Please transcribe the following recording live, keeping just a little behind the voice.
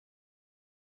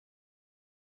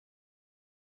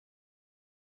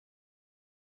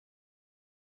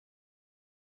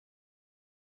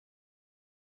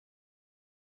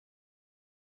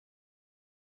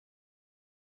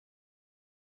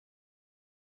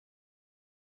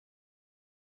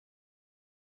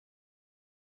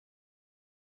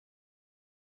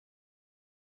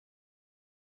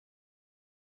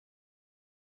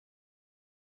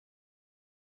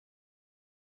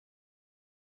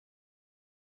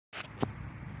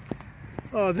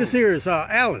This here is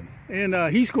Alan, and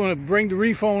he's going to bring the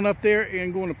wreath on up there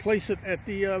and going to place it at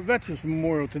the Veterans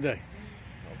Memorial today.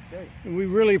 Okay. And we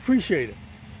really appreciate it.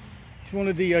 He's one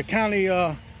of the county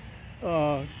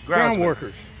ground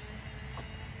workers.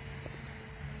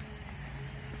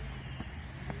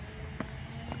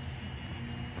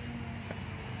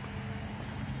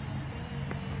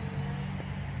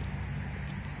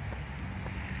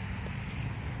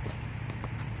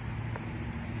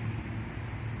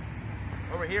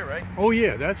 Over here, right? Oh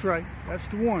yeah, that's right. That's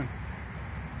the one.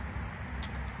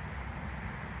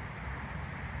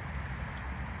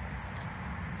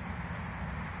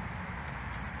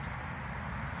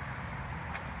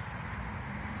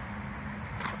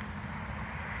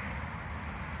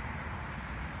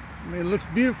 I mean, it looks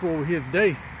beautiful over here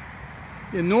today.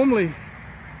 Yeah, normally,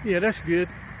 yeah, that's good.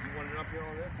 You want it up here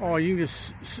on this? Oh, you can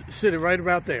just sit it right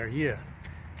about there. Yeah,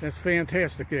 that's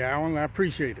fantastic there, Alan. I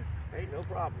appreciate it. Hey, no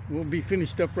problem. We'll be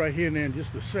finished up right here in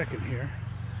just a second here.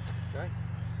 Okay.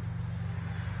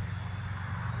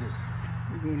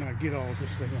 We're going to get all this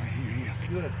thing right here. Yeah.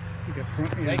 Good. We got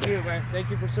front end. Thank you, man. Thank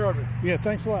you for serving. Yeah,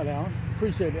 thanks a lot, Alan.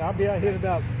 Appreciate it. I'll be out here in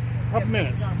about a couple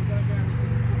minutes.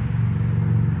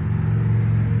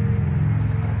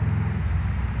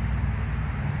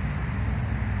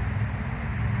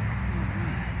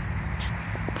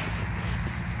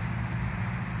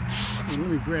 Let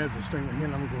me grab this thing right here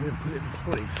and I'm going to go ahead and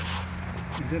put it in place.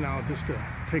 And then I'll just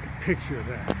take a picture of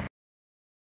that.